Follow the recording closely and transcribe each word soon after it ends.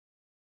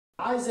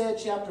Isaiah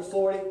chapter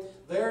 40,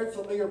 very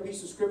familiar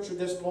piece of scripture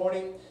this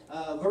morning,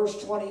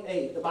 verse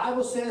 28. The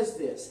Bible says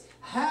this,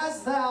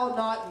 "Hast thou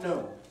not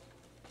known,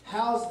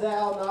 hast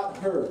thou not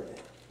heard,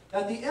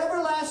 that the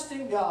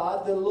everlasting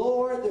God, the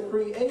Lord, the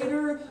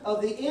Creator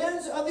of the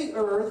ends of the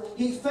earth,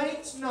 He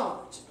faints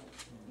not,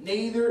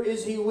 neither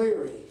is He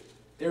weary.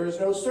 There is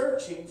no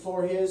searching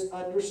for His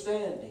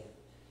understanding.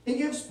 He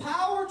gives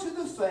power to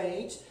the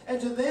faint, and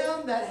to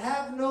them that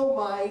have no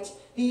might,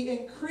 He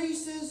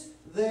increases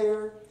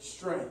their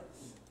strength."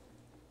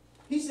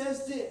 He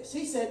says this.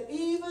 He said,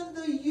 even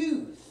the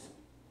youth,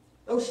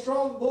 those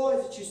strong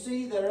boys that you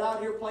see that are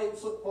out here playing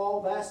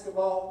football,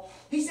 basketball,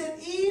 He said,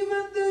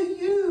 even the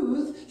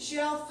youth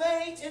shall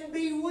faint and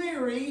be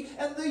weary,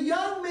 and the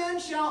young men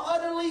shall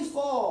utterly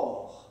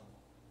fall.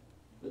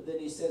 But then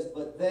He says,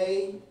 but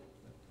they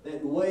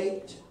that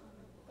wait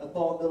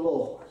upon the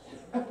Lord.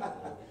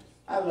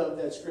 I love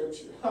that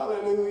scripture.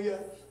 Hallelujah.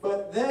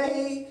 But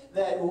they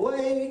that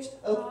wait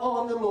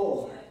upon the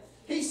Lord.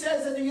 He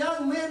says that the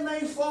young men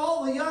may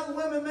fall, the young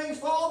women may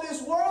fall,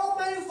 this world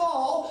may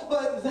fall,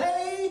 but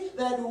they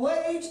that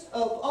wait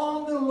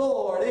upon the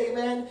Lord,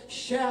 amen,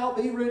 shall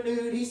be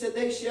renewed. He said,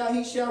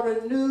 He shall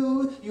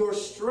renew your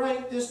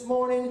strength this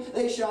morning.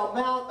 They shall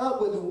mount up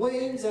with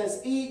wings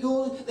as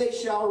eagles. They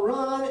shall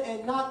run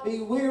and not be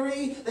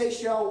weary. They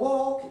shall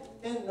walk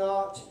and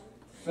not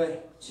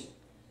faint.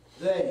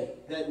 They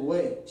that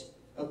wait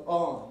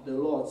upon the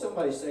Lord.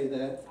 Somebody say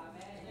that.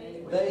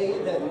 Amen. They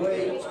that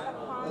wait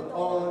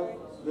upon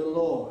the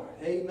Lord.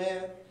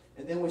 Amen.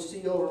 And then we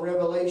see over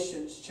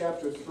Revelations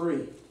chapter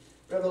 3.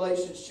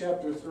 Revelations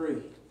chapter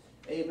 3.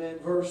 Amen.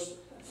 Verse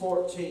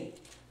 14.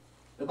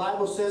 The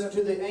Bible says,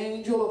 unto the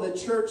angel of the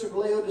church of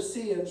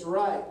Laodiceans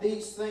write,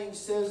 these things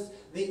says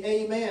the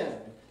Amen,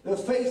 the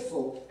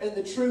faithful and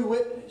the true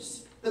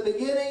witness, the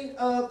beginning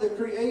of the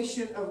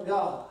creation of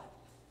God.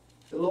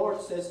 The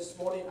Lord says this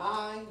morning,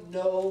 I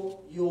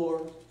know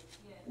your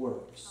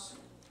works.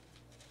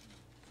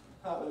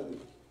 Hallelujah.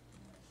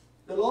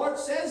 The Lord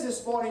says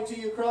this morning to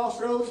you,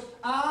 Crossroads,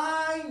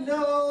 I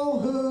know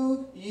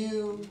who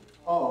you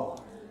are.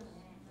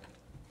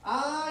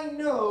 I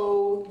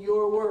know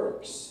your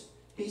works.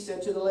 He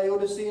said to the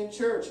Laodicean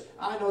church,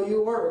 I know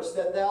your works,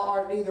 that thou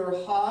art neither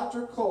hot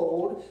or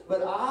cold,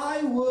 but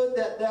I would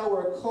that thou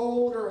were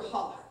cold or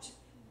hot.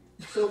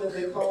 So that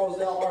because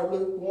thou art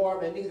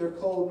lukewarm and neither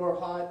cold nor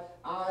hot,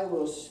 I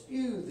will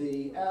spew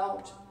thee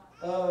out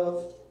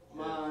of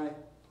my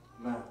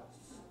mouth.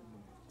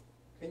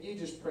 Can you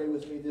just pray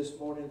with me this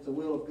morning that the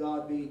will of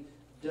God be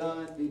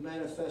done, be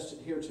manifested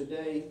here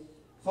today?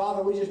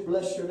 Father, we just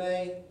bless your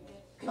name.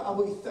 God,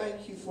 we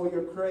thank you for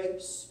your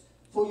grace,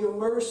 for your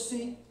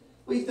mercy.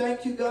 We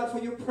thank you, God, for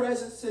your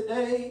presence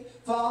today.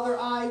 Father,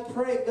 I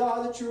pray,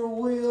 God, that your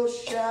will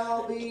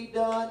shall be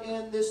done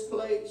in this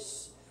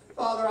place.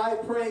 Father, I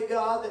pray,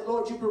 God, that,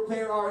 Lord, you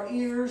prepare our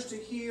ears to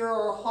hear,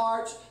 our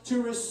hearts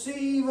to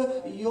receive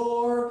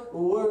your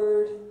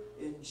word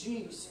in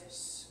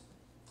Jesus'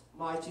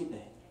 mighty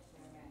name.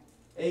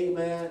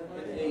 Amen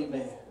and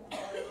amen.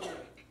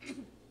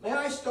 May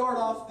I start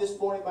off this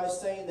morning by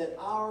saying that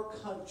our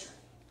country,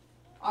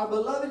 our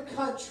beloved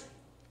country,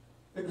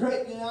 the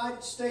great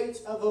United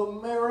States of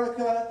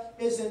America,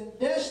 is in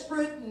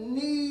desperate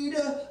need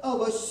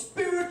of a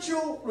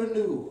spiritual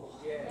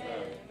renewal. Yeah.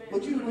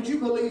 Would you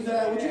believe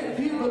that?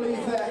 Do you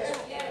believe that?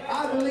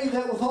 I believe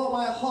that with all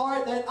my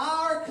heart, that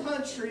our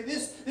country,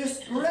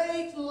 this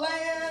great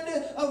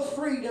land of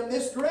freedom,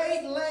 this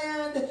great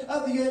land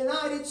of the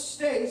United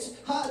States,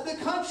 the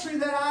country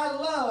that I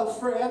love,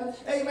 friend,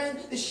 amen,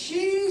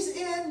 she's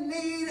in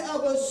need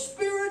of a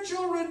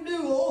spiritual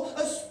renewal,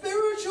 a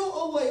spiritual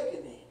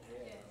awakening.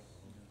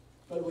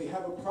 But we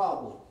have a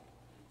problem.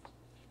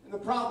 And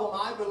the problem,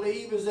 I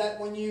believe, is that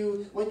when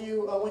you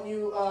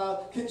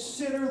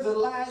consider the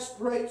last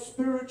great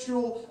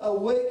spiritual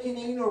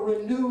awakening or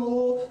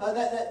renewal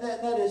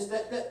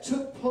that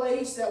took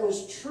place, that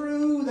was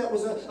true, that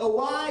was a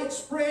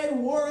widespread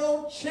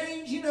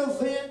world-changing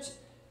event,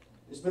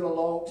 it's been a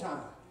long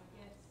time.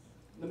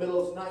 In the middle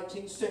of the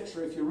 19th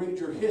century, if you read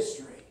your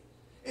history.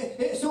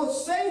 So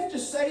it's safe to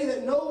say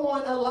that no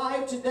one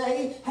alive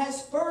today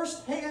has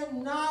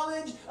first-hand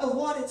knowledge of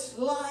what it's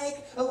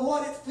like, of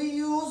what it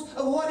feels,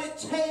 of what it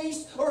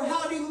tastes, or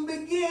how it even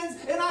begins.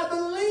 And I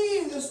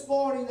believe this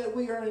morning that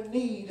we are in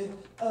need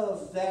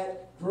of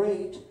that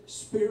great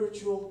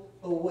spiritual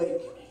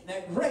awakening,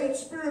 that great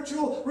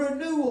spiritual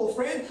renewal,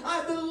 friend.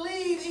 I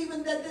believe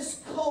even that this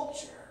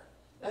culture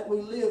that we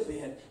live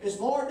in is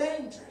more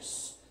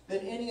dangerous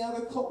than any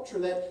other culture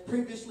that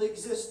previously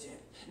existed.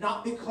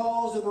 Not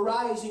because of the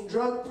rising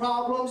drug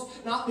problems,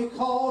 not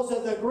because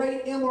of the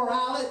great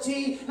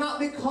immorality, not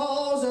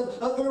because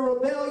of the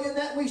rebellion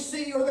that we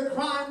see or the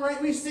crime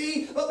rate we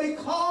see, but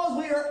because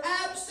we are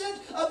absent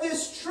of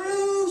this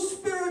true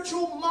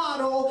spiritual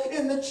model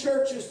in the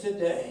churches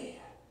today.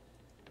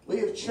 We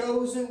have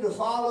chosen to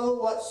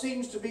follow what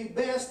seems to be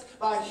best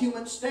by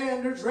human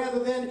standards rather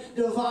than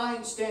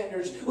divine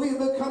standards. We have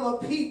become a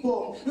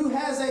people who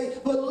has a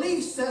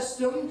belief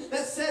system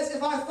that says,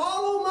 if I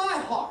follow my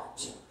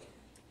heart,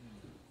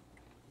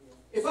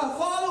 if I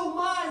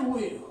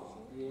will.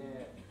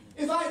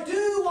 If I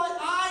do what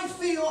I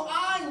feel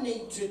I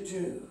need to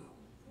do,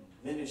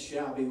 then it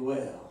shall be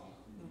well.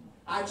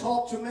 I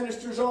talk to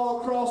ministers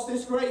all across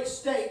this great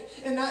state,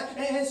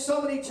 and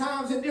so many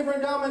times in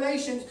different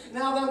denominations.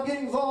 Now that I'm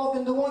getting involved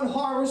in the One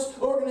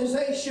Harvest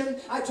organization,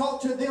 I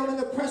talk to them in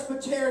the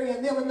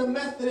Presbyterian, them in the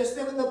Methodist,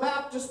 them in the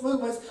Baptist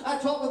movements. I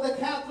talk with the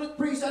Catholic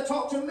priests. I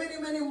talk to many,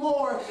 many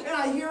more, and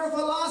I hear a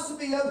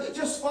philosophy of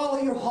just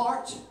follow your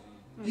heart.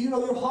 Do you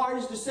know your heart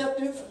is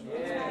deceptive?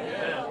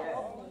 Yeah.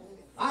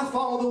 I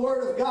follow the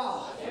Word of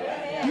God.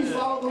 You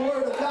follow the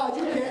Word of God,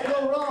 you can't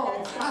go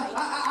wrong.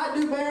 I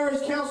do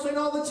marriage counseling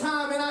all the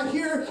time, and I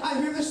hear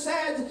the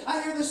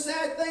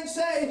sad thing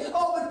say,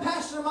 "Oh, but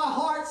Pastor, my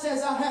heart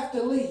says I have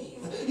to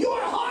leave." Your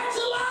heart's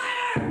a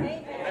liar.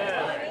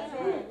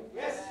 Amen.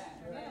 Yes.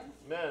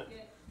 Amen.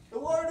 The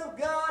Word of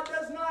God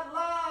does not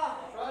lie.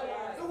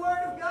 The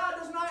Word of God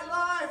does not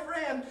lie,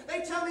 friend.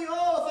 They tell me,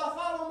 "Oh, if I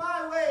follow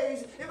my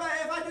ways, if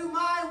I do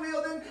my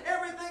will, then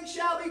everything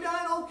shall be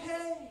done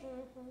okay."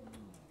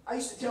 I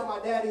used to tell my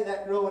daddy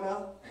that growing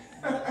up.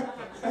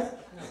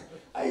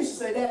 I used to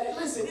say, "Daddy,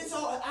 listen, it's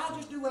all. I'll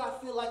just do what I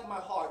feel like in my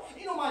heart."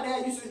 You know, my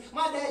dad used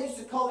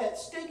to call that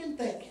stinking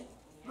thinking.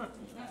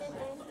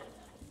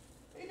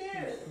 He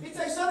did. He'd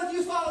say, "Son, if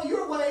you follow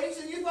your ways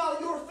and you follow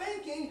your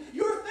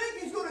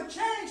thinking's going to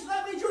change. So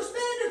that means your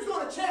standard's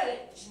going to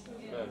change."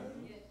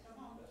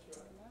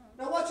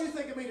 Now, what you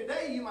think of me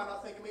today, you might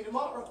not think of me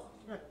tomorrow.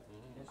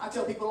 I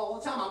tell people all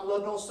the time, I'm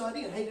loved on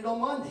Sunday and hated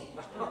on Monday.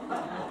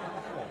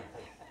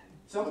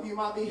 Some of you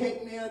might be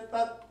hating me at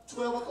about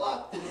 12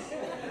 o'clock today.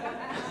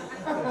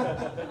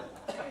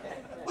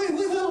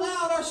 We've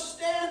allowed our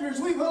standards,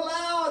 we've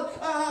allowed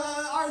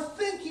our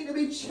thinking to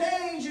be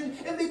changed,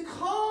 and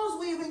because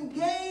we've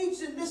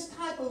engaged in this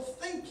type of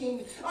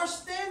thinking, our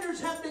standards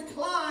have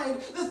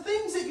declined. The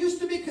things that used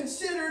to be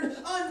considered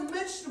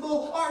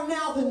unmentionable are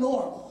now the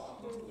normal.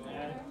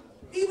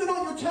 Even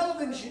on your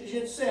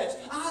television sets,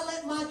 I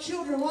let my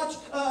children watch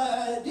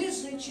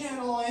Disney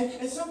Channel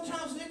and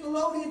sometimes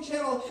Nickelodeon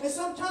Channel, and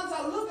sometimes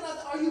I look and I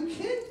think, "Are you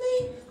kidding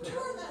me?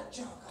 Turn that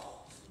junk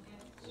off."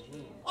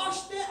 Our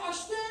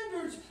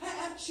standards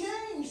have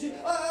changed.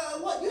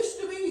 What used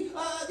to be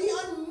the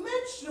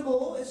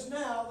unmentionable is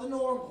now the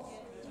normal.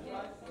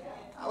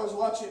 I was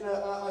watching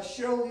a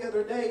show the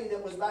other day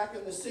that was back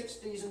in the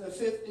 60s and the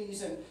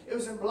 50s, and it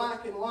was in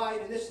black and white,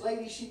 and this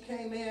lady, she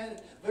came in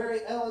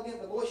very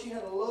elegant, but boy, she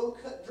had a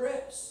low-cut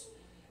dress.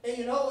 And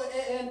you know,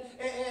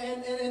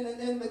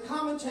 and the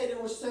commentator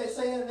was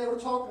saying, they were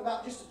talking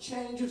about just a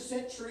change of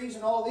centuries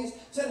and all these,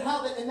 said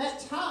how that in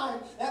that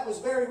time, that was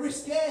very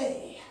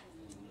risque.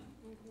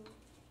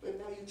 But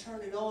now you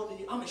turn it on,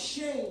 and I'm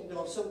ashamed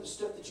of some of the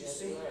stuff that you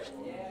see.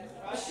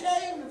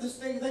 Ashamed of the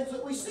things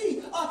that we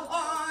see.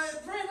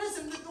 Friend,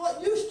 listen, what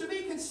used to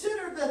be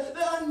considered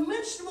the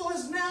unmentionable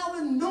is now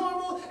the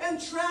normal, and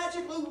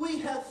tragically we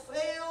have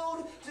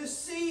failed to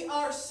see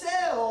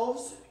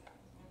ourselves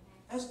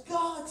as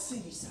God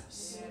sees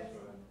us.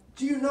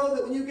 Do you know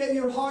that when you gave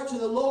your heart to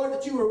the Lord,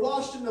 that you were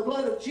washed in the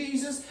blood of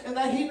Jesus, and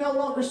that He no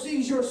longer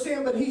sees your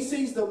sin, but He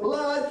sees the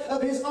blood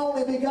of His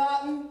only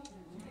begotten?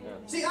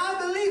 See, I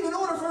believe in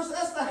order for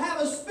us to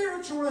have a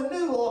spiritual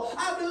renewal,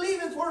 I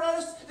believe in for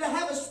us to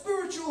have a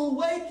spiritual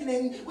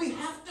awakening, we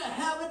have to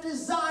have a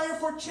desire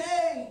for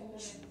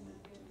change.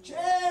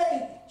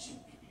 Change.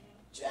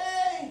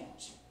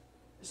 Change.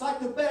 It's like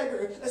the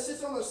beggar that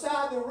sits on the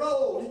side of the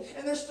road,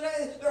 and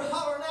they're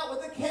hollering out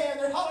with a can.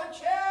 They're hollering,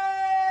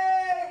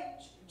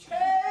 "Change!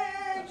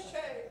 Change!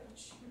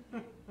 Change!"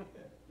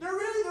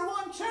 They're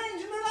wanting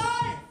change in their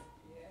life.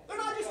 They're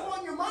not just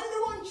wanting your money,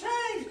 they're wanting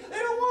change. They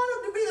don't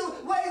want them to be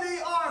the way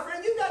they are,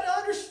 friend. You've got to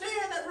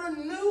understand that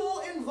renewal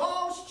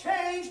involves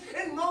change,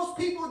 and most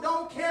people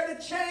don't care to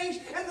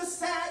change. And the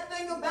sad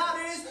thing about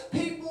it is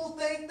people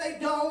think they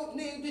don't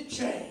need to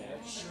change.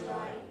 That's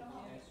right.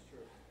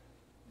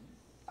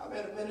 I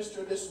met a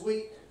minister this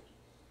week,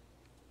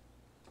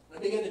 and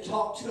I began to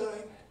talk to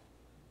him,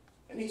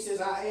 and he says,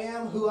 "I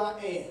am who I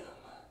am."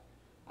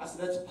 I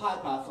said, "That's a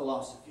Popeye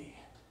philosophy.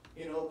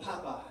 You know,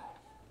 Popeye."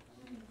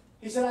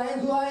 He said, "I am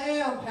who I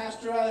am,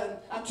 Pastor.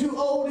 I'm too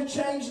old to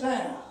change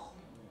now."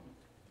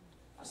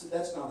 I said,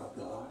 "That's not of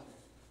God.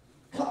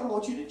 God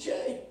wants you to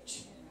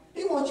change.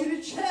 He wants you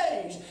to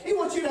change. He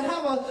wants you to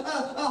have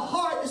a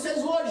heart that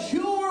says, 'Lord,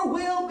 your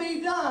will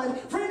be done.'"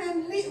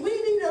 Friend, we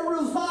need a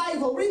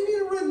revival. We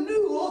need a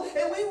renewal,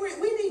 and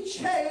we need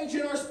change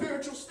in our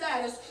spiritual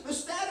status. The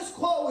status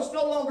quo is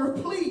no longer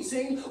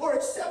pleasing or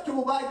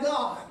acceptable by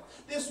God.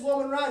 This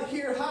woman right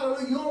here,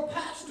 hallelujah, your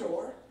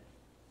pastor,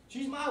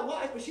 she's my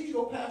wife, but she's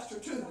your pastor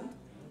too.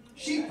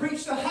 She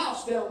preached a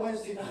house down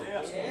Wednesday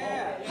night.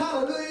 Yeah.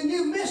 Hallelujah. And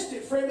you missed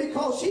it, friend,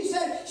 because she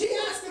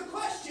asked a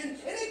question,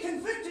 and it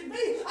convicted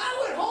me. I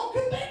went home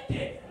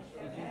convicted.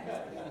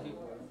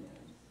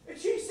 And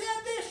she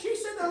said this. She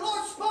said the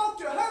Lord spoke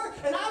to her,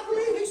 and I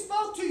believe He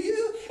spoke to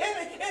you.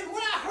 And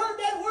when I heard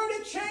that word,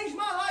 it changed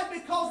my life,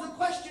 because the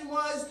question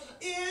was,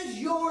 is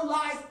your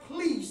life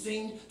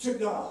pleasing to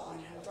God?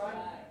 That's right.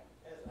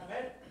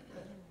 Amen.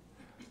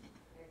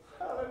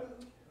 Hallelujah.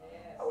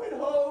 I went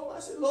home. I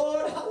said,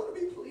 Lord, I want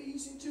to be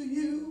pleasing to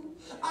you.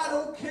 I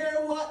don't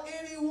care what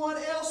anyone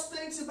else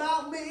thinks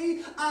about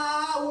me.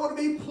 I want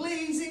to be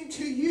pleasing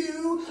to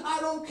you. I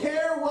don't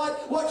care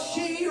what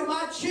she or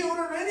my children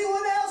or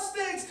anyone else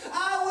thinks.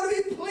 I want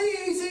to be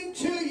pleasing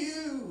to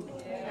you.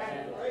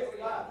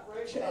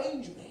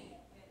 Change me.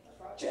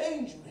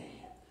 Change me.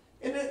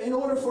 In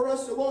order for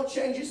us to want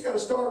change, it's got to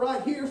start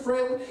right here,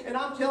 friend. And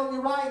I'm telling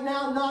you right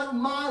now, not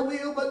my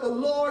will, but the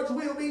Lord's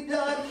will be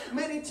done.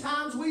 Many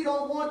times we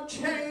don't want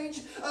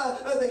change.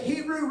 The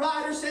Hebrew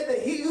writer said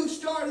that he who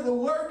started the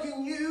work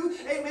in you,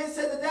 amen,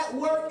 said that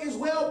work is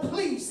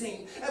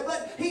well-pleasing.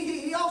 But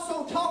he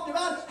also talked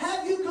about,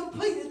 have you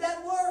completed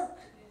that work?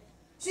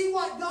 See,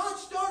 what God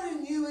started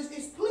in you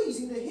is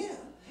pleasing to Him.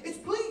 It's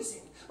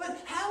pleasing.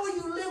 But how are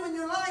you living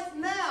your life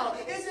now?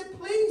 Is it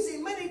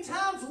pleasing? Many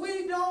times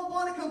we don't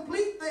want to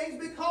complete things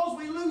because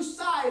we lose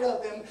sight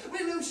of them.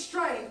 We lose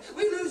strength.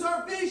 We lose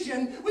our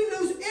vision. We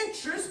lose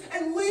interest.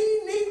 And we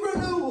need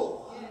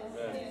renewal.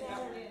 Yes.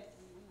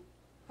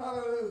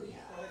 Hallelujah.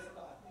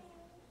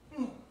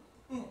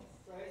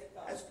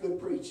 That's good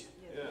preaching.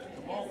 Yeah.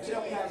 Come on,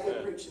 tell me how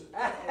good preaching.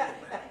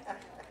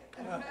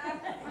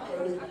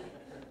 Hallelujah.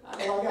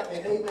 I know I got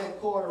an amen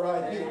corner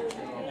right here.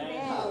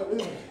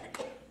 Hallelujah.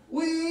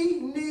 We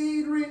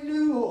need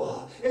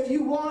renewal. If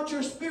you want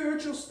your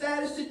spiritual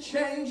status to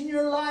change in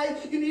your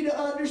life, you need to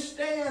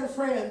understand,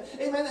 friend,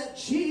 amen, that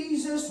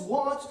Jesus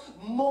wants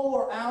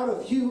more out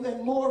of you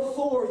and more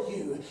for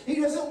you. He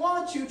doesn't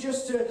want you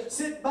just to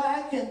sit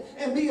back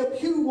and be a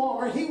pew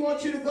warmer. He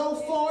wants you to go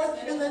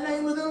forth in the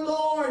name of the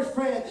Lord,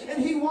 friend.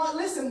 And He wants,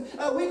 listen,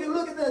 we can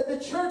look at the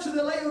church of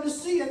the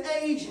Laodicean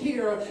age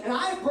here, and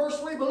I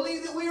personally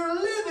believe that we are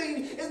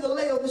living in the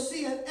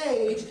Laodicean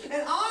age.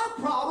 And our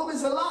problem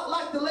is a lot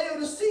like the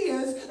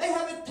Laodiceans. They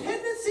have a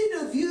tendency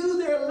to view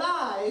their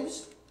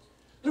lives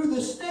through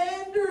the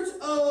standards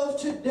of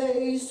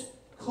today's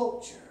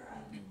culture.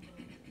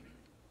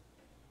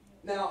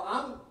 Now,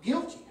 I'm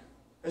guilty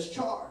as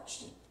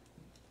charged.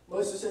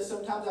 Melissa says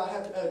sometimes I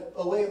have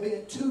a way of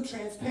being too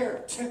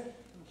transparent.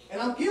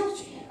 And I'm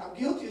guilty. I'm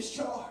guilty as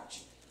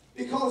charged.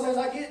 Because as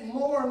I get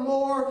more and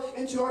more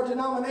into our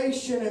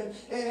denomination,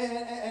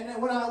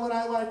 and when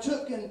I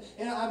took and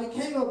I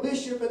became a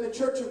bishop in the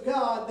Church of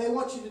God, they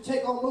want you to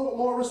take on a little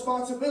more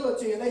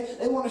responsibility, and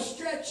they want to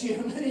stretch you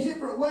in many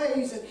different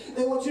ways, and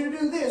they want you to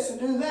do this and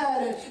do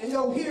that, and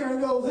go here and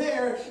go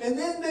there, and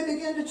then they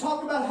begin to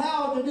talk about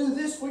how to do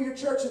this for your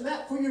church and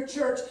that for your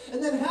church,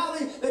 and then how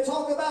they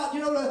talk about,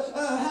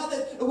 how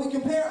that we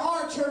compare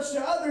our church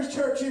to other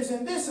churches,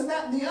 and this and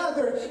that and the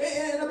other,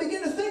 and I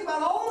begin to think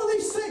about all of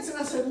these things, and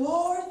I said,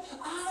 Lord,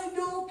 I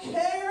don't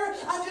care.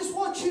 I just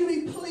want you to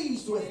be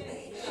pleased with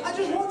me. I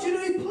just want you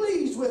to be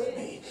pleased with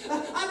me.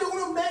 I don't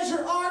want to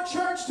measure our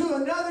church to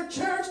another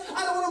church.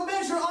 I don't want to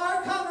measure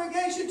our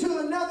congregation to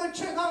another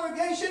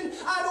congregation.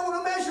 I don't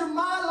want to measure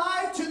my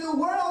life to the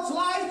world's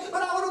life,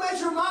 but I want to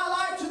measure my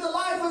life to the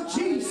life of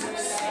Jesus.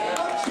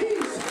 Of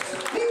Jesus.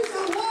 He's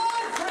the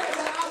one, friend,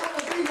 that I want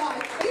to be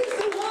like. He's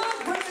the one,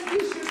 friend, that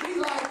you should be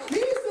like.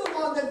 He's the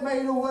one that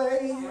made a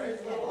way.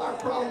 Our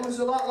problem is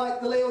a lot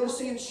like the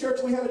Laodicean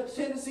church. We have a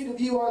tendency to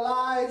view our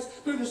lives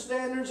through the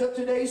standards of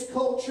today's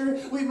culture.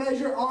 We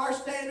measure our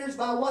standards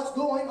by what's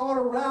going on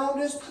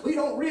around us. We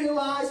don't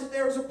realize that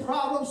there is a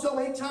problem so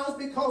many times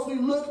because we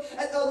look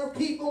at other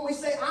people and we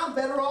say, I'm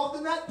better off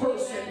than that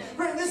person.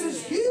 Friend, this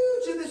is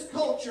huge in this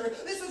culture.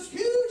 This is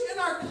huge in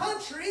our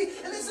country.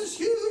 And this is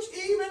huge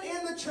even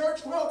in the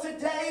church world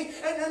today.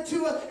 And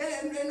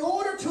in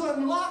order to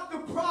unlock the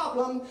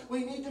problem,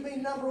 we need to be,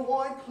 number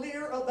one,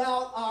 clear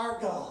about our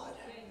God.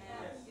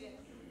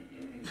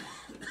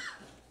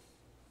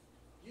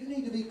 You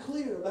need to be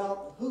clear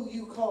about who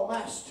you call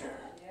master.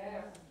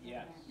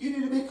 Yeah. You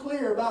need to be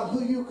clear about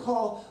who you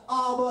call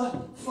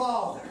Abba,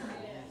 Father.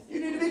 You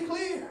need to be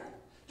clear.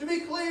 To be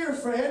clear,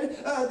 friend,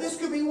 this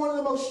could be one of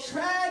the most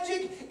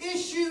tragic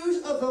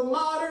issues of the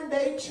modern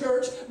day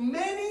church.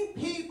 Many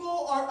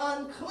people are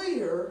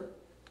unclear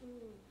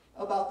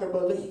about their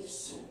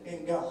beliefs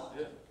in God.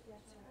 Yeah.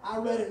 I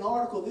read an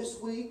article this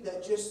week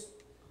that just,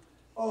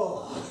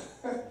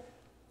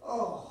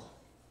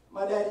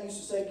 my daddy used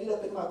to say, get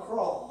up in my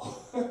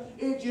crawl.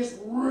 It just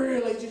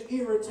really just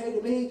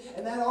irritated me.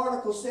 And that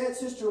article said,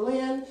 Sister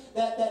Lynn,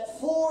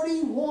 that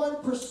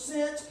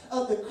 41%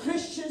 of the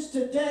Christians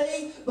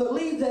today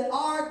believe that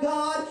our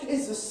God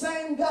is the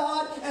same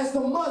God as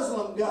the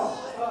Muslim God.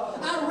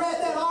 I read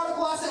that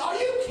article. I said, are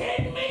you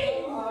kidding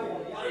me?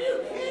 Are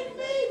you kidding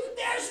me?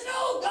 There's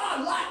no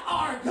God like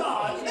our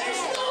God.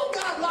 There's no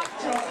God like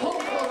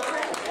Jehovah.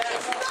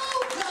 There's no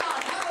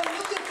God.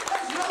 Hallelujah.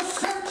 There's no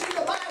searching.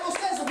 The Bible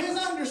says of His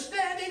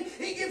understanding.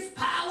 He gives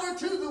power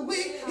to the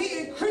weak. He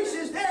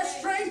increases their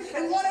strength.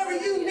 And whatever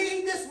you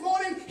need this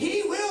morning,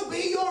 He will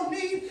be your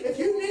need. If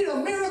you need a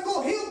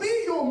miracle, He'll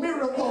be your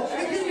miracle.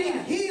 If you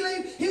need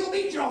healing, He'll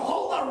be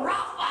Jehovah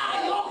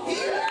Rapha, your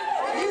healer.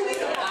 If you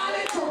need a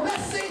financial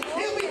blessing,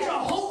 He'll be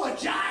Jehovah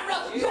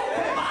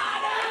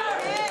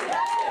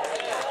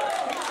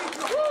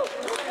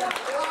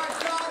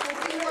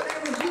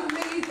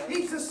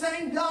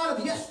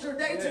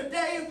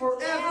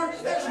forever.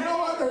 There's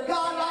no other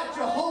God like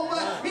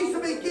Jehovah. He's the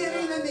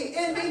beginning and the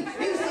ending.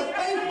 He's the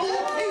faithful.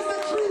 He's the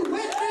true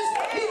witness.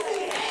 He's the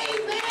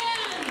Amen.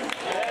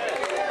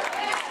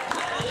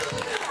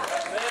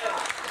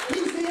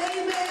 He's the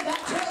Amen.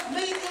 That tells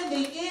me in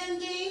the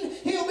ending,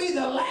 He'll be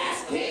the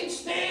last king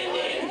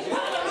standing.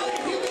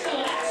 Hallelujah. He'll be the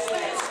last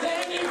man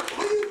standing.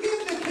 Will you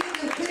give the King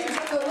of Kings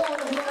and the Lord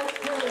of Lords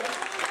praise?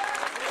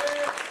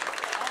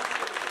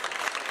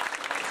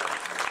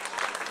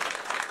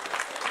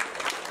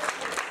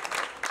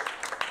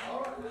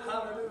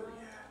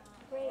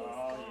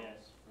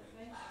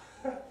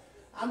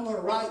 I'm going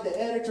to write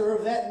the editor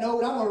of that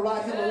note. I'm going to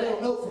write him a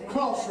little note from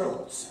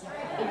Crossroads.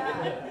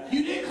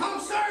 You didn't come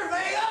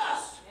survey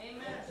us.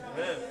 Amen.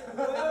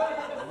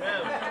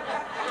 Amen.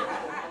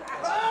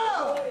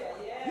 Oh,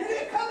 you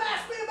didn't come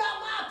ask me about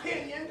my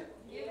opinion.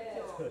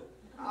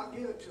 I'll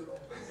give it to him.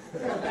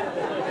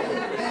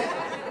 Amen.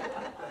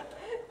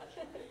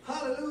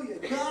 Hallelujah.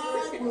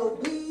 God will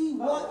be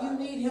what you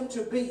need Him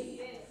to be.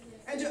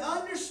 And to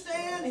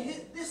understand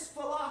this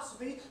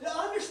philosophy, to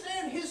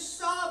understand His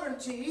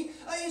sovereignty,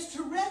 is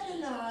to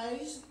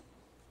recognize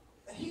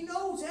that He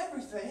knows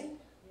everything.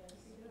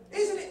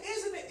 Isn't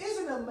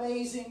it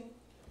amazing?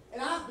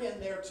 And I've been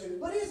there too,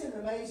 but isn't it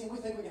amazing? We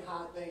think we can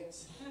hide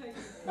things.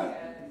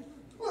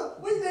 Well,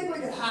 we think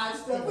we can hide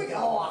stuff. We can,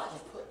 oh, I'll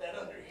just put that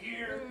under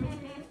here.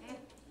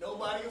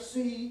 Nobody will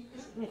see.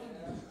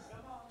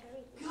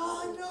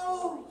 God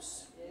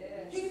knows.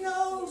 He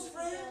knows,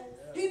 friend.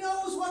 He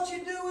knows what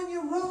you do in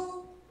your room.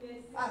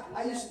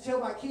 I used to tell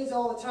my kids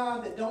all the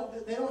time that they don't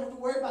have to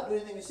worry about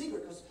doing anything in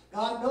secret because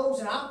God knows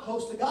and I'm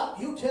close to God.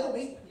 He'll tell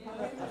me.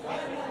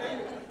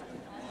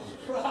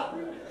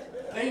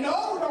 They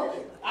know, don't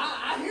they?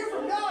 I hear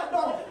from God,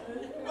 don't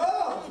they?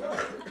 Oh,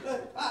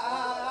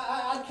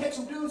 I'd catch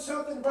them doing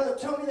something. Brother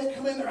Tony, they'd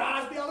come in, their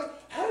eyes be on me.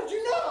 How did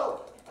you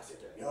know? I said,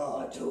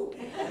 God told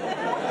me.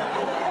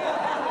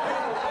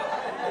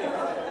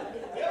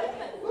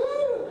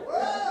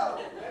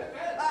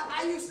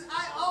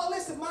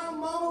 Listen, my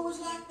mama was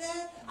like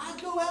that.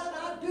 I'd go out and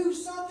I'd do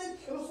something,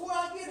 and before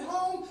I get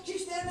home,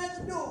 she's standing at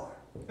the door.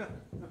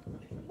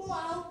 Boy,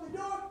 I opened the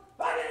door.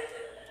 I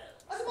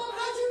said, Mama,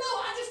 how'd you know?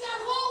 I just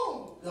got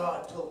home.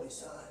 God told me,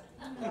 son.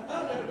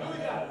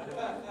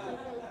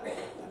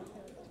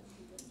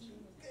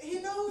 He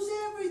knows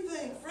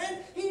everything,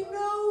 friend. He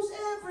knows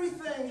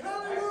everything.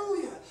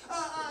 Hallelujah.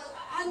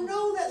 I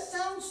know that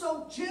sounds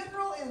so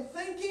general in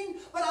thinking,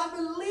 but I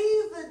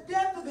believe the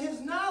depth of His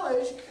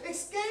knowledge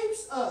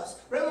escapes us.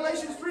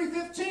 Revelation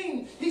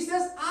 3:15, He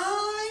says,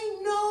 I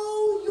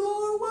know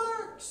your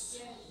works.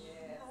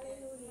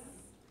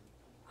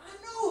 I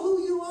know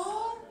who you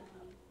are.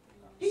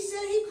 He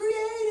said He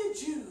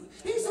created you.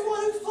 He's the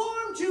one who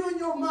formed you in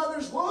your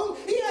mother's womb.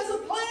 He has a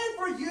plan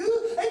for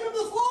you even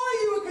before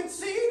you were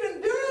conceived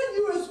and during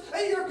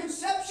your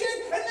conception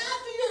and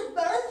after your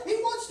birth. He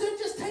wants to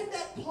just take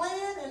that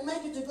plan and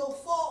make it to go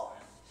forth.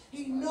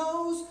 He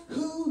knows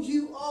who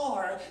you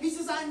are. He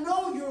says, I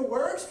know your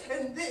works.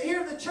 And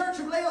here in the church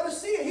of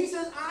Laodicea, He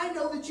says, I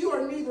know that you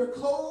are neither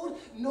cold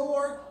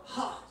nor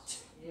hot.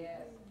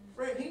 Yes.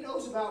 Friend, He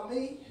knows about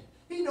me.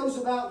 He knows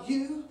about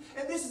you.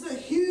 And this is a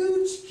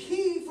huge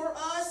key for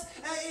us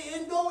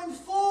in going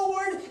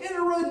forward in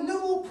a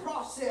renewal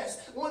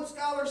process. One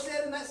scholar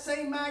said in that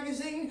same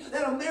magazine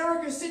that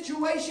America's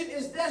situation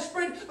is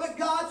desperate, but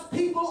God's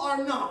people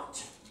are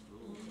not.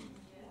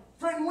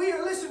 Friend, we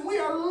are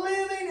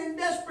living in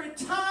desperate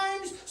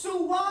times,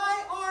 so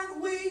why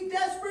aren't we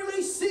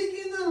desperately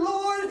seeking the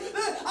Lord?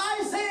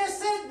 Isaiah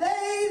said,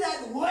 they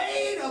that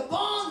wait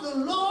upon the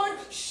Lord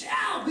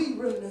shall be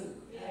renewed.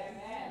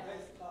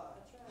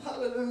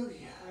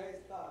 Hallelujah.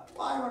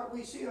 Why aren't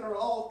we seeing our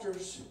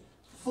altars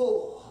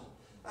full?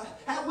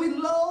 Have we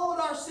lulled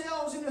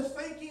ourselves into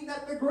thinking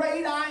that the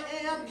great I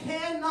Am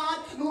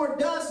cannot nor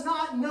does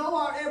not know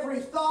our every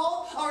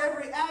thought, our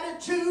every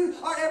attitude,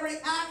 our every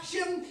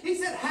action? He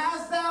said,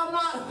 hast thou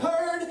not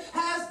heard?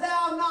 Hast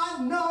thou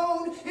not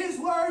known? His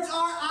words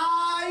are,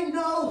 I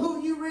know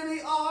who you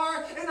really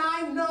are, and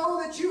I know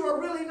that you are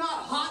really not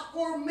hot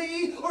for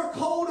me or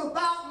cold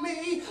about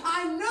me.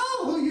 I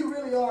know who you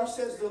really are,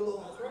 says the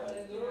Lord.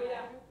 Hallelujah.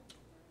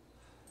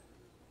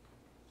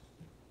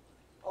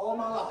 All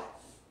my life,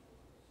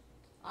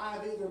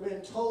 I've either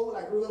been told,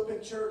 I grew up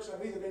in church,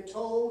 I've either been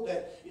told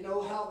that,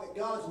 how that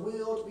God's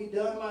will to be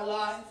done in my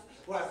life,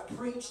 or I've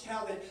preached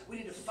how that we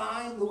need to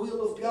find the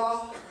will of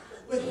God.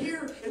 But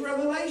here in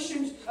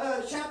Revelation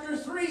chapter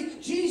 3,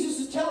 Jesus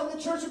is telling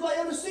the church of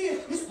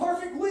Laodicea His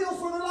perfect will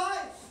for their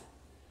life.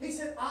 He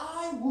said,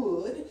 I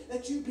would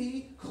that you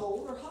be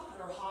cold or hot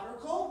or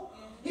cold.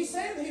 He's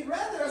saying that He'd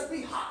rather us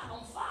be hot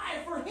on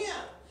fire for Him.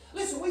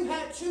 Listen, we've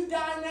had 2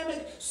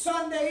 dynamic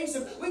Sundays,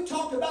 and we've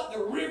talked about the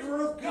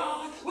river of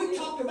God. We've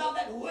talked about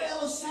that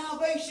well of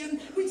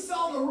salvation. We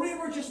saw the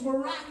river just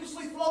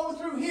miraculously flowing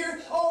through here.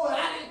 Oh, and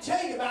I didn't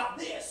tell you about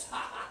this.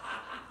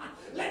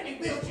 Let me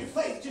build your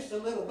faith just a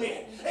little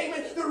bit.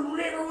 Amen. The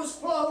river was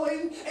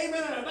flowing.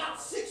 Amen. And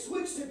about 6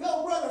 weeks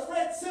ago, Brother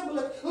Fred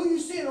Simblick, who you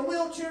see in a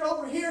wheelchair, temperature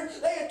over here.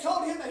 They had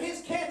told him that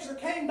his cancer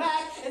came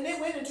back and it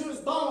went into his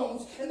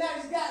bones, and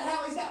that he's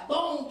got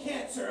bone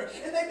cancer.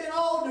 And they've been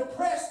all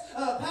depressed.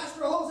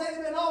 Pastor Jose,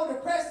 they've been all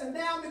depressed and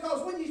down,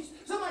 because when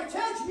somebody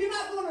tells you you're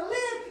not going to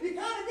live, you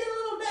kind of get a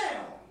little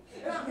down.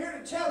 And I'm here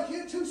to tell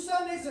you, 2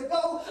 Sundays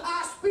ago,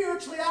 I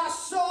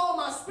saw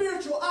my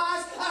spiritual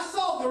eyes, I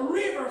saw the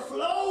river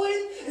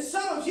flowing, and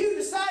some of you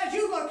decided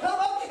you were going to come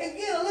up and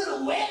get a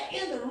little wet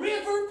in the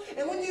river.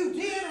 And when you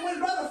did, and when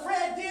Brother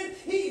Fred did,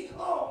 he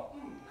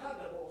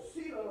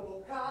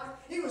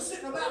was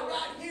sitting about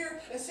right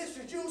here, and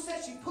Sister Jewel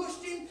said she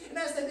pushed him, and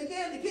as they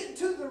began to get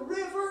into the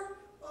river,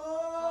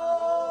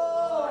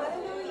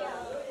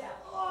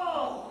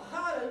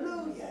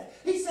 hallelujah.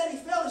 He said he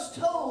felt his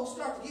toes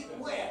start to get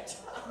wet.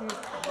 Listen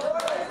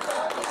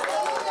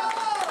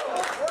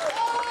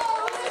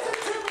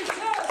to me,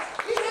 church.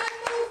 He had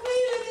no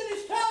feeling in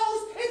his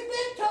toes. His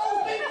big toes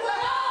been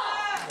cut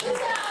off. He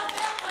said, I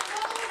felt my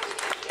toes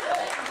begin to get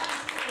wet.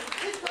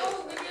 His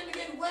toes begin to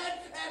get wet.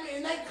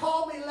 And they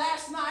called me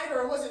last night,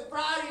 or was it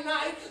Friday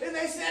night, and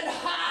they said,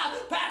 "Hi,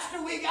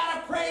 Pastor, we got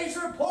a praise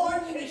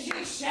report." And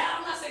she's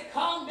shouting. I said,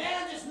 "Calm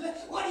down. Just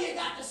what do you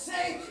got to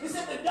say?" He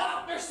said, "The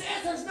doctor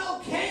says there's no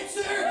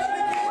cancer. The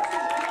cancer's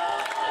gone."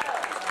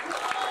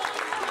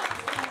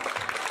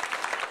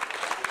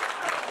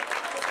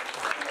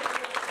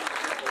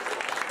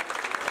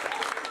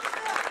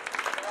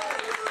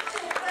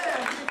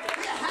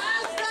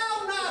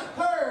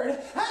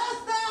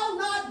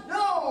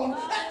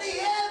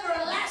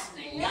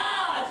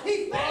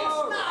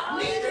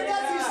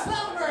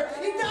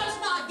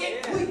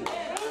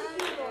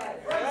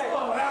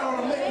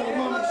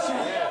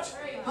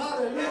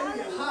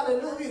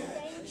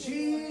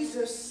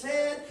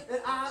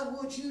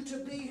 You to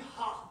be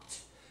hot,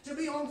 to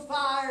be on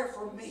fire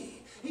for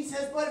me. He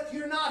says, but if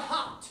you're not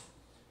hot,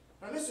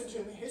 now listen to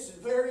me, this is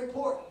very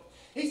important.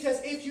 He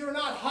says, if you're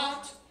not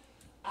hot,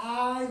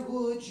 I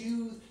would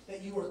you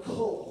that you were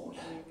cold.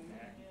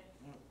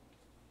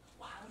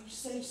 Why would you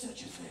say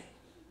such a thing?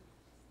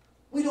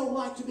 We don't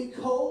like to be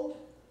cold.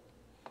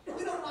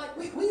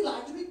 We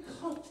like to be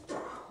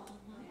comfortable.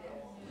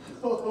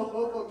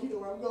 Oh, you know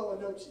where I'm going,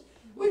 don't you?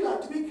 We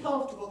like to be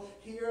comfortable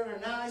here in a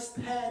nice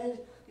padded,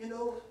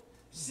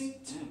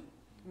 seat.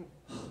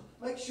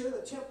 Make sure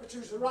the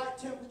temperature's the right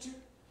temperature.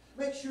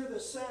 Make sure the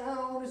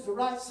sound is the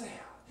right sound.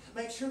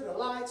 Make sure the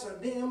lights are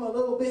dim a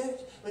little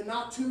bit, but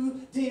not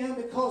too dim,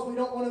 because we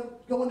don't want to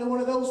go into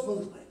one of those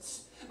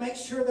movements. Make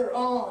sure they're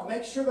on.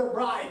 Make sure they're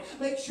bright.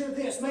 Make sure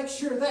this. Make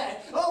sure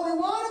that. Oh, we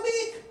want to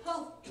be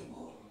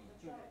comfortable.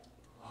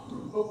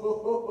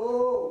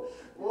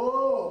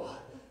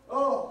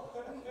 Oh.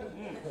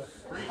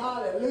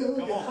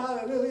 Hallelujah,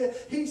 hallelujah.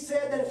 He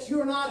said that if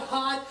you're not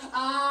hot,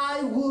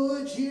 I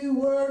would you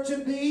were to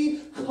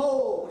be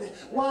cold.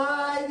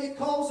 Why?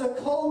 Because a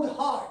cold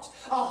heart,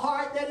 a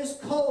heart that is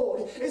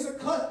cold, is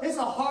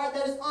a heart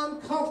that is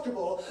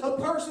uncomfortable. A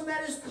person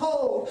that is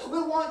cold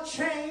will want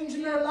change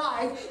in their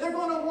life. They're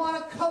going to want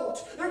a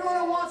coat. They're going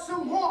to want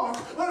some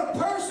warmth. But a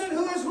person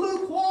who is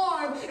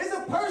lukewarm is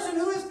a person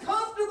who is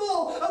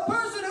comfortable. A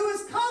person who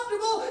is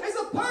comfortable is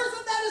a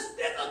person that is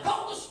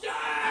difficult to stir.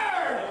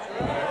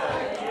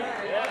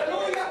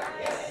 Hallelujah.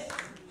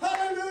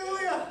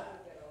 Hallelujah.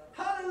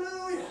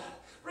 Hallelujah.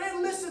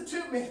 Friend, listen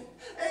to me.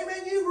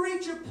 Amen. You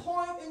reach a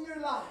point in your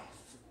life.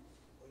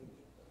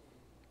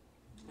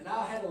 And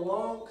I had a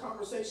long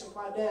conversation with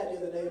my dad the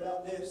other day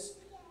about this.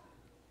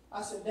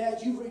 I said,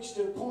 Dad, you've reached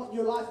a point in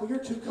your life where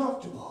you're too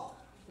comfortable.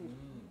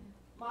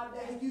 My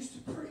dad used to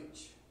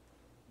preach.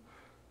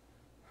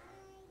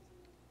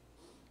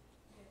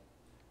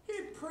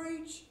 He'd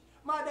preach.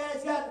 My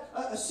dad's got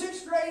a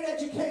 6th grade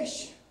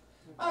education.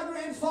 My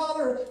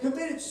grandfather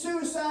committed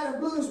suicide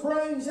and blew his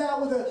brains out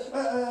with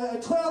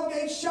a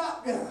 12-gauge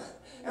shotgun.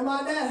 And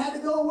my dad had to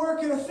go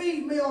work in a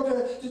feed mill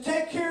to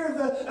take care of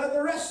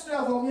the rest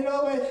of them,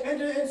 and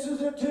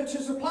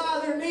to supply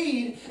their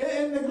need.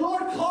 And the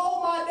Lord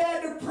called my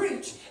dad to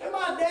preach. And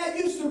my dad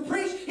used to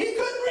preach. He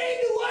couldn't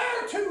read the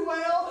Word too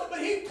well,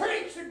 but he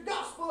preached the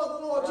gospel of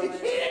the Lord. He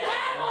didn't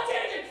have much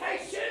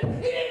education.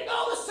 He didn't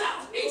go to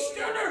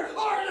Southeastern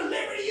or to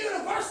Liberty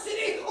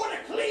University or to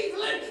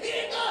Cleveland. He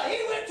didn't go. He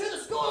went to the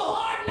school of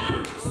hard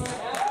knocks.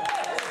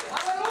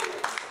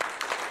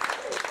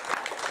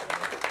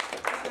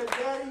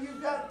 Daddy,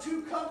 you've got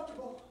too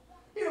comfortable.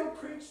 You don't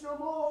preach no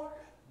more.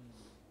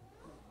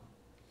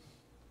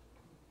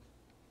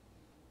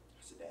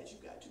 I said, Dad, you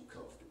got too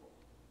comfortable.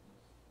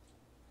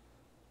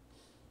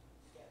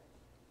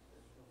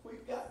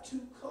 We've got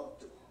too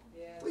comfortable.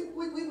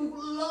 We've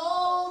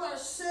lulled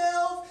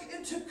ourselves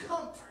into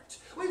comfort.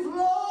 We've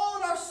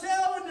lulled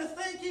ourselves into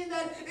thinking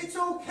that it's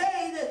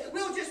okay, that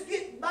we'll just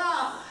get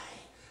by.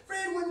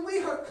 Friend, when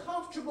we are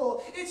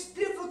comfortable, it's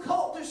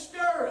difficult to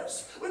stir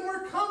us. When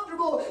we're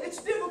comfortable,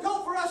 it's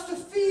difficult for us to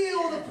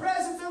feel the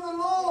presence of the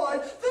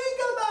Lord. Think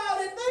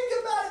about it.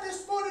 Think about it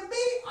this morning.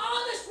 Be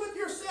honest with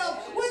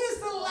yourself. When is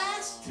the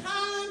last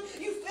time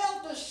you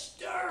felt a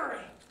stirring?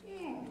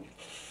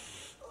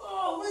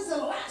 Oh, when's the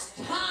last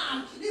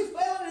time you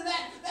fell into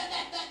that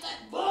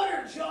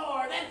butter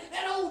jar,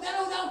 that old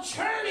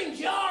churn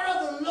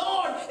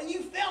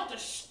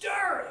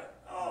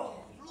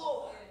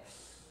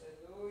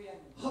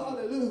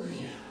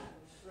Hallelujah.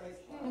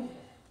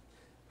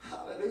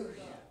 Hallelujah.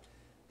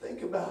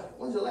 Think about it.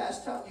 When's the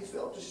last time you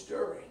felt a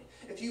stirring?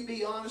 If you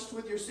be honest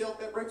with yourself,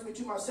 that brings me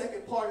to my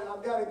second part, and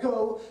I've got to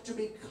go to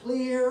be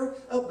clear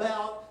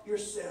about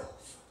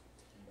yourself.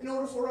 In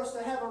order for us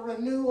to have a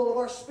renewal of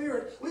our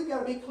spirit, we've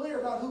got to be clear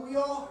about who we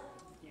are.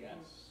 Yes.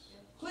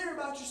 Clear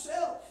about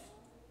yourself.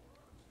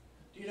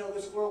 Do you know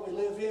this world we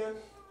live in?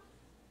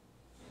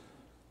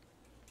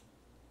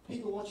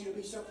 People want you to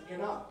be something you're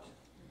not.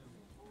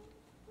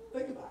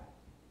 Think about it.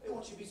 They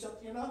want you to be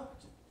something you're not.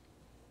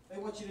 They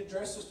want you to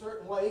dress a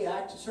certain way,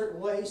 act a certain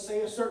way,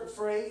 say a certain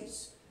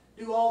phrase,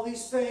 do all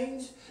these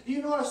things. Do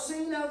you know what I've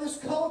seen out of this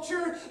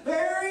culture?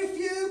 Very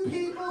few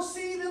people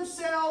see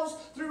themselves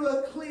through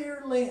a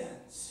clear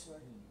lens.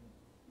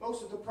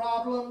 Most of the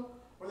problem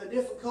or the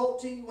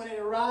difficulty, when it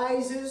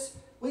arises,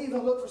 we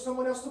even look for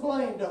someone else to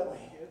blame, don't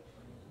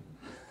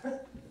we?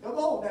 Come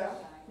on now.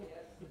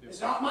 It's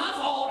not my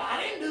fault.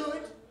 I didn't do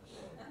it.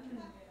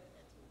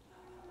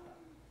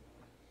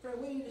 Friend,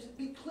 we need to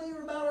be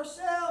clear about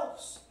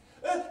ourselves.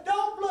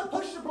 Don't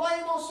push the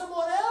blame on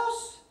someone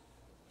else.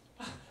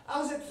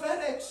 I was at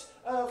FedEx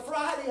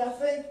Friday, I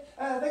think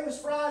it was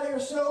Friday or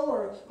so,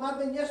 or it might have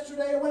been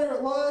yesterday or whatever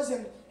it was,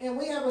 and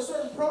we have a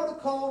certain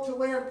protocol to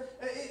where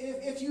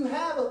if you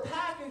have a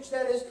package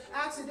that is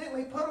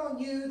accidentally put on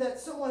you that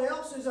someone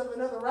else is of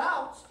another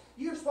route,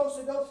 you're supposed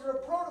to go through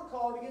a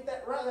protocol to get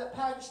that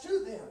package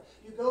to them.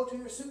 You go to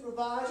your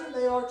supervisor,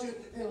 they are to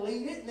then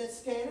lead it and then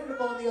scan it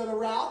upon the other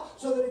route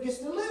so that it gets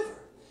delivered.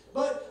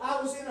 But I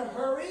was in a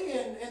hurry,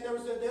 and there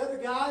was the other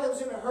guy that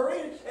was in a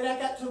hurry, and I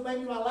got to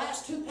maybe my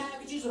last two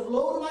packages of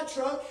load of my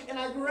truck, and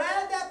I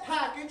grabbed that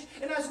package,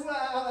 and I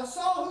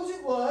saw whose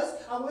it was.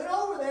 I went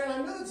over there, and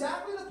I knew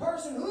exactly the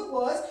person who it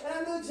was, and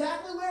I knew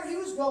exactly where he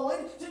was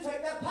going to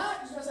take that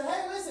package. And I said,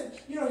 hey, listen,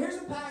 here's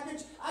a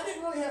package. I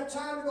didn't really have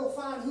time to go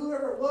find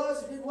whoever it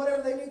was and did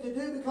whatever they need to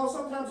do, because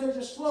sometimes they're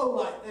just slow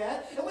like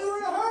that. And we were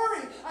in a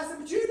hurry. I said,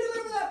 but you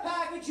deliver that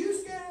package, you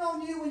scan it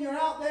on you when you're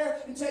out there,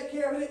 and take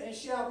care of it, and it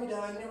shall be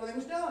done. And everything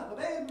was done. But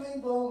they had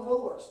been blown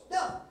horse.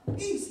 Done.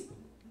 Easy.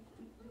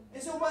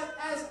 And so, but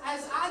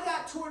as I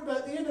got toward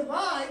the end of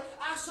mine,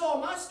 I saw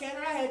my scanner.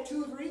 I had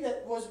 2 or 3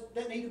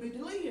 that needed to be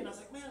deleted. And I was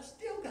like, man, I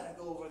still got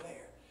to go over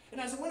there.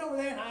 And as I went over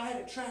there, and I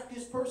had to track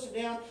this person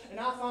down, and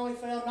I finally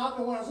found not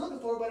the one I was looking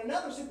for, but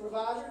another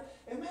supervisor.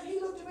 And man,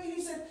 he looked at me.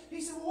 He said,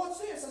 well, what's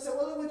this? I said,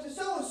 well, it went to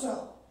so and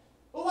so.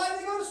 Well, why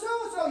did it go to so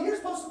and so? You're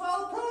supposed to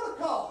follow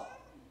protocol.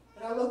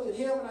 And I looked at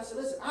him and I said,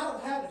 listen, I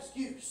don't have an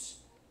excuse.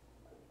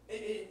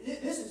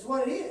 This is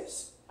what it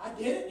is. I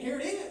did it, and here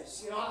it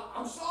is.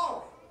 I'm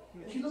sorry.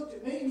 And he looked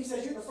at me and he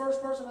says, you're the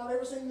first person I've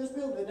ever seen in this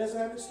building that doesn't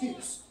have an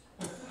excuse.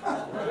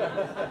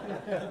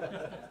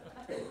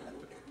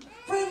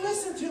 Friend,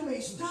 listen to me.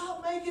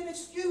 Stop making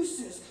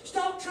excuses.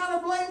 Stop trying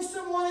to blame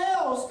someone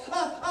else.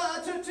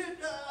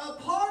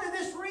 Part of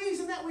this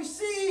reason that we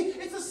see,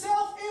 it's a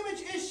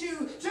self-image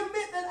issue. To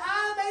admit that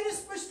I made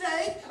a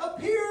mistake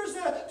appears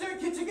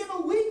to give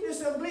a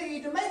weakness of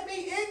me, to make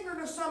me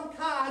ignorant of some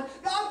kind.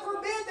 God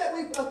forbid that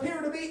we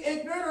appear to be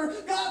ignorant, or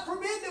God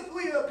forbid that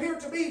we appear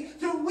to be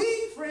too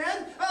weak,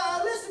 friend.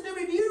 Listen to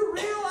me. Do you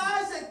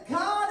realize that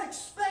God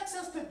expects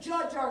us to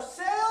judge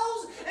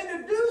ourselves and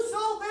to do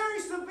so very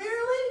severely?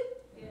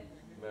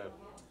 Amen.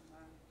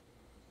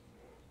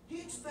 He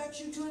expects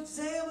you to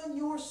examine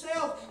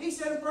yourself. He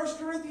said in 1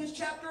 Corinthians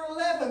chapter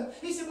 11,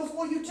 he said,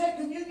 before you take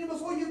communion,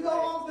 before you go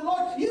on with the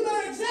Lord, you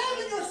better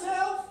examine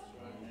yourself.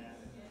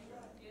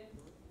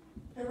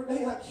 Every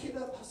day I get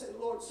up, I say,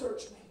 Lord,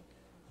 search me.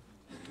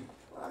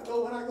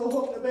 When I go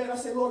home to bed, I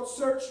say, Lord,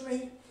 search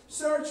me.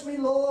 Search me,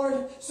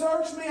 Lord.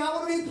 Search me. I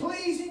want to be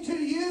pleasing to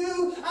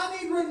you.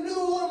 I need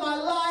renewal in my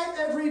life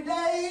every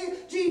day.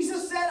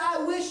 Jesus said,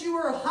 I wish you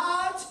were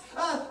hot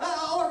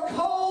or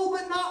cold,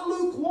 but not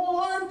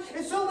lukewarm.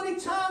 And so many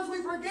times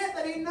we forget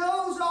that He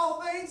knows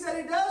all things, that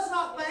He does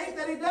not faint,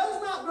 that He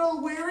does not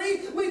grow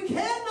weary. We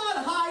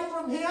cannot hide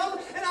from Him.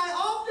 And I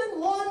often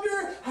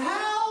wonder,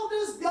 how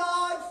does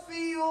God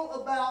feel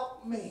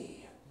about me?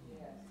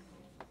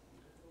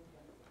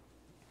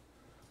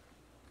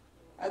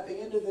 At the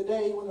end of the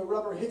day, when the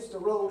rubber hits the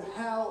road,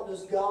 how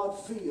does God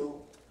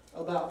feel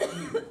about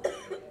you?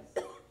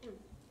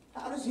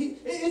 How does He?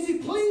 Is He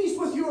pleased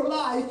with your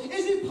life?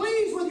 Is He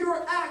pleased with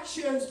your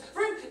actions?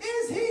 Friend,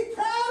 is He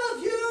proud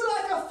of you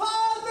like a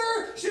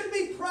father should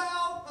be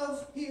proud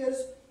of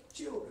his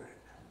children?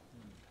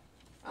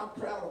 I'm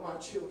proud of my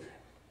children.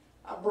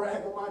 I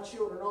brag on my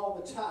children all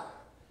the time.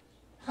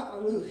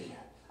 Hallelujah.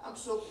 I'm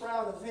so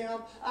proud of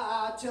them.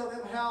 I tell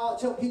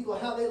people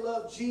how they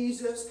love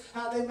Jesus,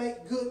 how they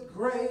make good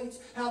grades,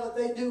 how that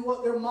they do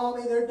what their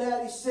mommy, their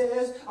daddy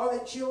says. Are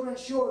they children?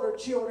 Sure, they're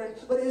children.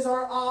 But is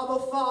our Abba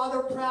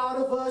Father proud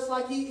of us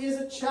like He is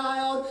a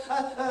child,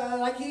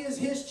 like He is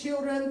His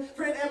children?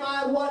 Friend, am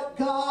I what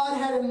God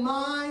had in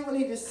mind when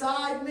He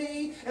decided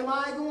me? Am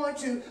I going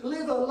to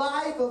live a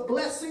life of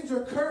blessings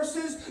or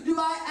curses? Do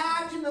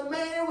I act in the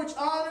manner which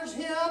honors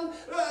Him?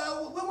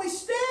 When we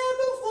stand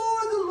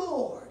before the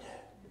Lord,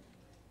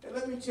 and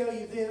let me tell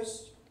you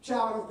this,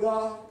 child of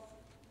God,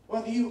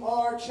 whether you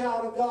are a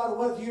child of God or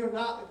whether you're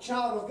not a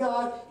child of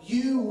God,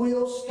 you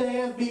will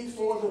stand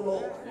before the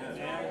Lord.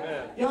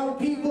 Amen. Young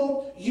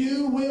people,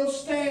 you will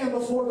stand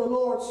before the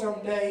Lord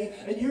someday,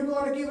 and you're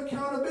going to give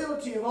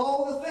accountability of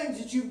all the things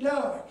that you've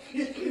done.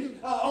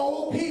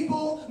 Old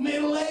people,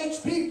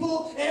 middle-aged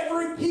people,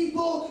 every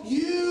people,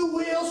 you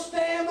will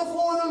stand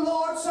before the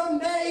Lord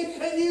someday,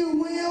 and you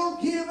will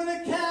give an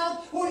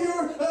account for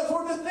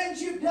the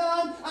things you've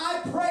done. I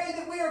pray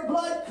that we are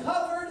blood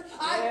covered.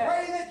 I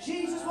pray that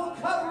Jesus will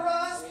cover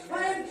us.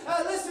 Friend,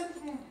 listen.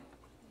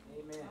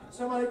 Amen.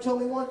 Somebody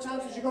told me one time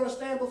that you're going to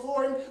stand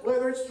before Him,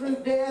 whether it's through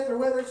death or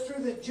whether it's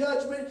through the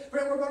judgment.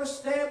 Friend, we're going to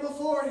stand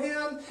before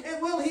Him.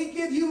 And will He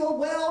give you a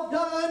well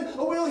done,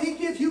 or will He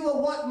give you a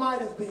what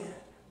might have been?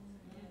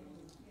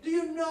 Do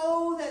you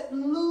know that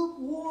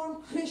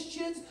lukewarm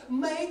Christians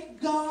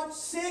make God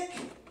sick?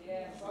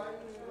 Yes.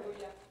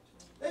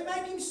 They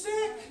make Him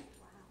sick.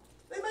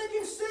 They make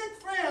Him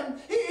sick, friend.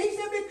 He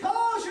said,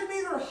 because you're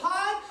neither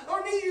hot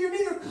or you're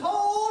neither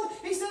cold,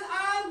 He said,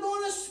 I'm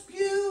going to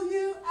spew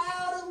you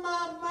out of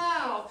my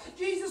mouth.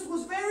 Jesus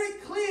was very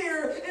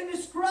clear in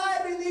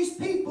describing these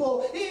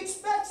people. He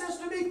expects us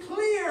to be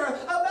clear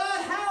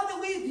about how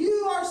that we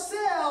view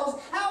ourselves,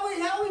 how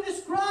we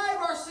describe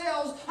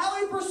ourselves, how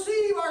we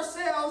perceive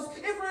ourselves.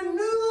 If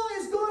renewal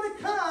is going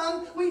to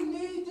come, we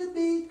need to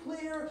be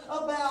clear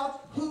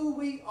about who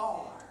we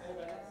are.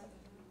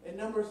 And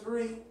number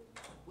 3,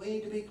 we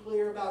need to be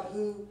clear about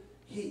who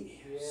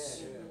He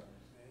is. Yeah.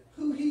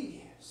 Who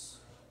He is.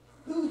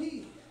 Who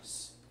He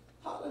is.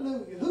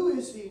 Hallelujah. Who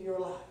is He in your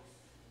life?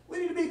 We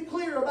need to be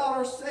clear about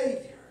our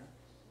Savior.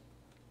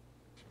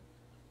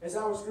 As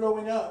I was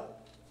growing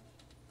up,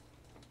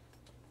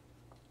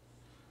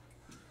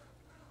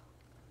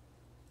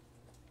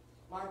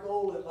 my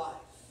goal in life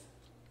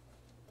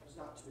was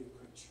not to be a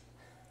preacher.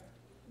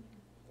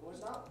 It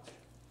was not.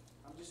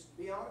 I'm just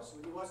to be honest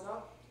with you, it was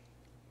not.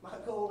 My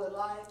goal in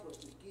life was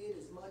to get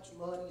as much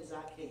money as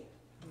I can.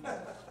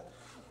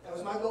 That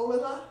was my goal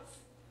in life.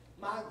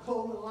 My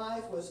goal in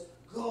life was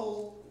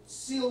gold,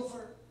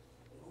 silver,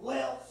 and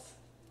wealth.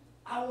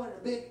 I wanted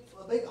a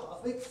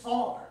big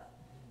farm.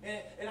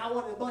 And I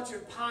wanted a bunch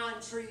of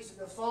pine trees in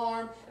the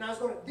farm. And I was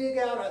going to dig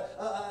out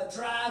a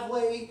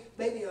driveway,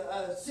 maybe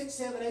 6,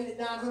 7, 8,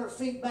 900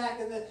 feet back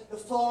in the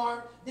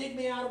farm. Dig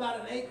me out about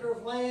an acre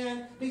of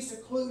land. Be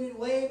secluded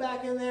way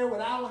back in there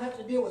where I don't have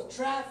to deal with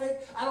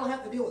traffic. I don't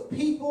have to deal with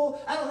people.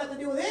 I don't have to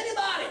deal with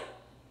anybody.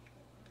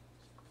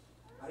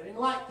 I didn't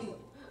like people.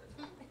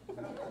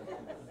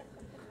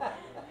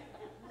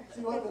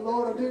 See what the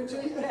Lord will do to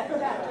you?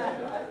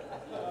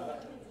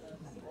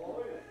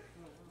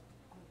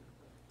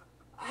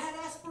 I had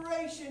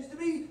aspirations to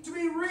be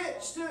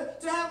rich,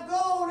 to have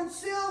gold and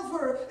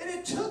silver, and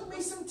it took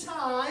me some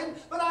time,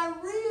 but I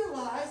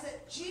realized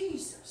that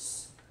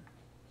Jesus,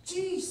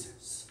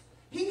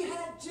 He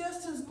had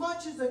just as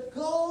much as a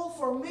goal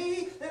for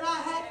me that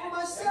I had for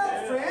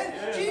myself, friend.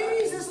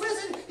 Jesus,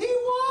 listen, He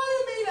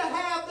wanted me to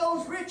have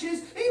those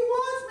riches. He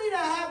wants me to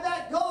have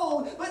that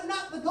gold, but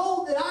not the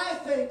gold that I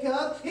think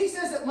of. He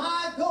says that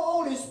my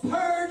gold is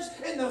purged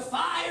in the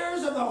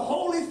fires of the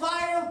holy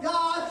fire of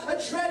God,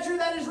 a treasure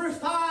that is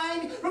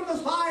refined from the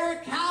fire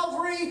at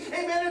Calvary.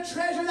 Amen. A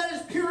treasure that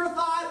is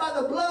purified by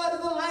the blood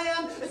of the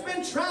Lamb. It's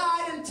been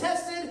tried and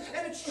tested,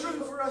 and it's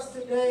true for us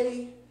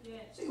today.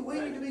 See, we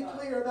need to be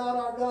clear about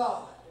our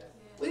God.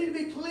 We need to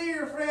be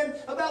clear, friend,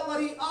 about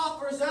what He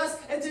offers us.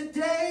 And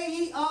today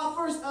He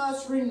offers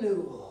us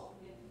renewal.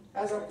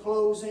 As I'm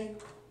closing,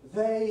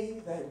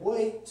 they that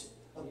wait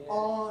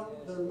upon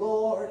the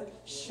Lord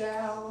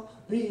shall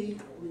be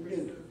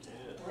renewed.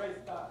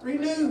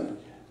 Renewed.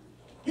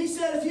 He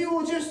said, if you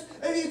will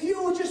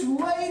just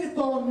wait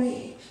upon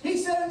me. He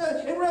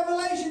said in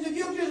Revelation, if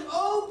you'll just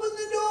open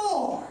the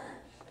door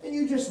and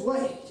you just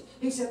wait.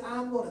 He said,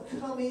 I'm going to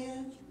come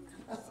in.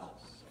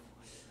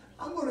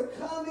 I'm going to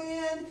come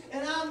in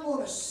and I'm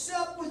going to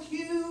sup with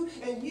you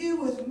and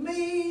you with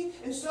me.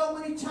 And so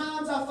many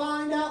times I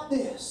find out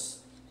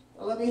this.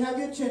 Now let me have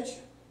your attention.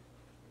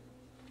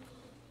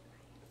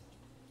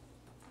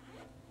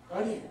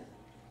 Right here.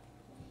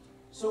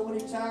 So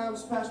many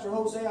times, Pastor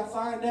Jose, I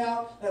find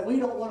out that we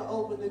don't want to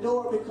open the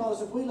door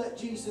because if we let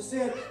Jesus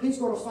in, He's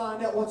going to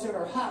find out what's in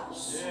our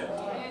house. Yeah.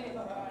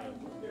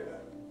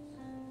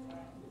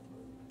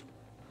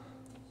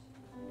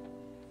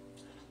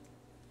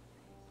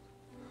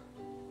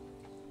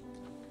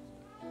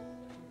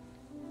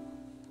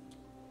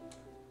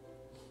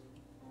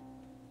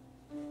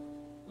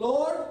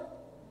 Lord,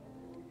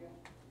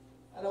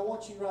 I don't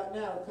want you right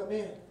now to come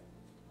in.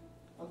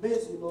 I'm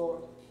busy,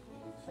 Lord.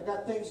 I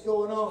got things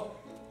going on.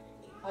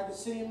 I can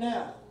see Him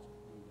now.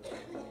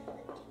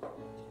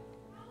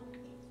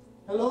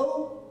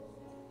 Hello?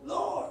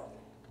 Lord.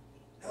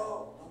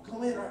 No, don't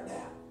come in right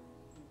now.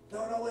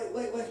 No,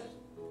 wait.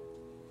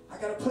 I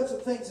got to put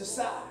some things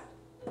aside.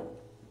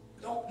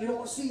 You don't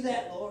want to see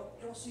that, Lord.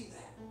 You don't see that.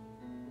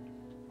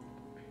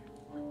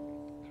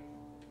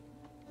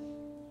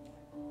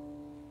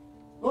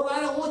 Lord,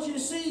 I don't want you to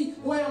see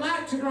the way I'm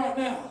acting right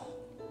now.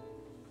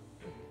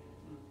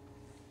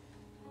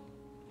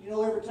 You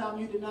know, every time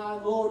you deny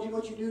the Lord, you know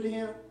what you do to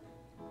Him?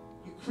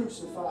 You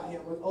crucify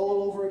Him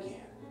all over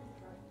again.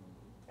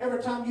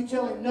 Every time you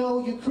tell Him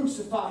no, you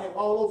crucify Him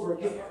all over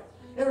again.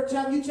 Every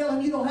time you tell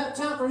Him you don't have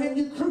time for Him,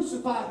 you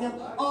crucify Him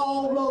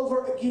all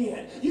over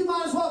again. You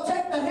might as well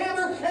take the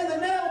hammer and the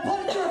nail, put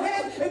it in your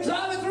hand, and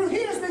drive it through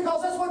His,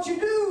 because that's what you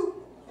do.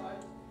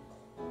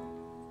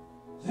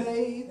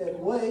 They that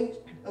wait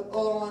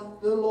upon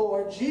the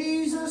Lord.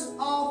 Jesus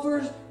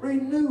offers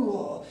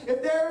renewal.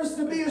 If there is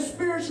to be a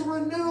spiritual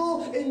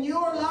renewal in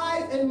your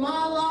life, in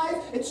my life,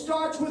 it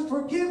starts with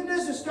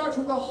forgiveness. It starts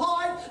with the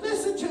heart.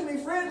 Listen to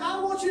me, friend. I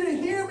want you to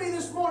hear me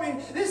this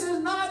morning. This is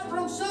not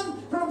from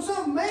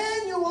some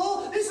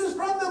manual. This is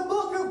from the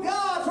book of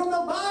God, from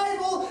the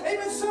Bible.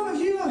 Amen. Some of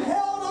you have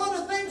held on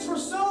to things for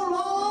so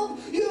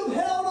long. You've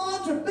held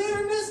on to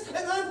bitterness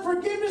and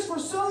unforgiveness for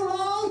so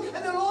long,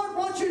 and the Lord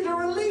wants you to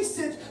release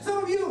it.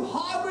 Some of you have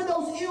harbored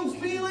those ill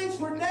feelings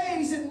for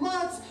days and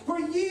months, for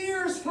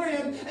years,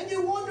 friend, and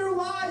you wonder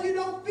why you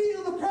don't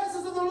feel the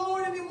presence of the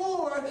Lord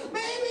anymore.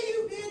 Maybe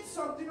you did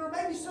something, or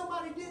maybe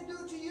somebody did do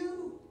it to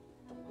you.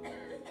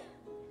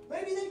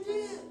 Maybe they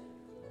did.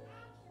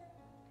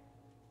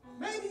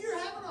 Maybe you're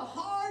having a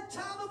hard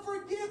time of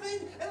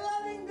forgiving and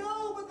letting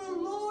go, but the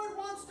Lord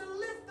wants to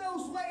lift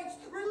those weights,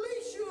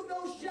 release you of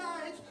those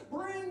giants,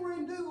 bring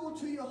renewal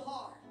to your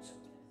heart.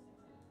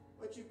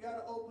 But you've got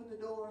to open the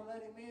door and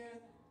let Him in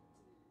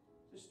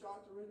to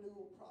start the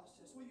renewal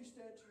process. Will you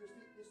stand to your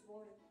feet this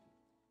morning?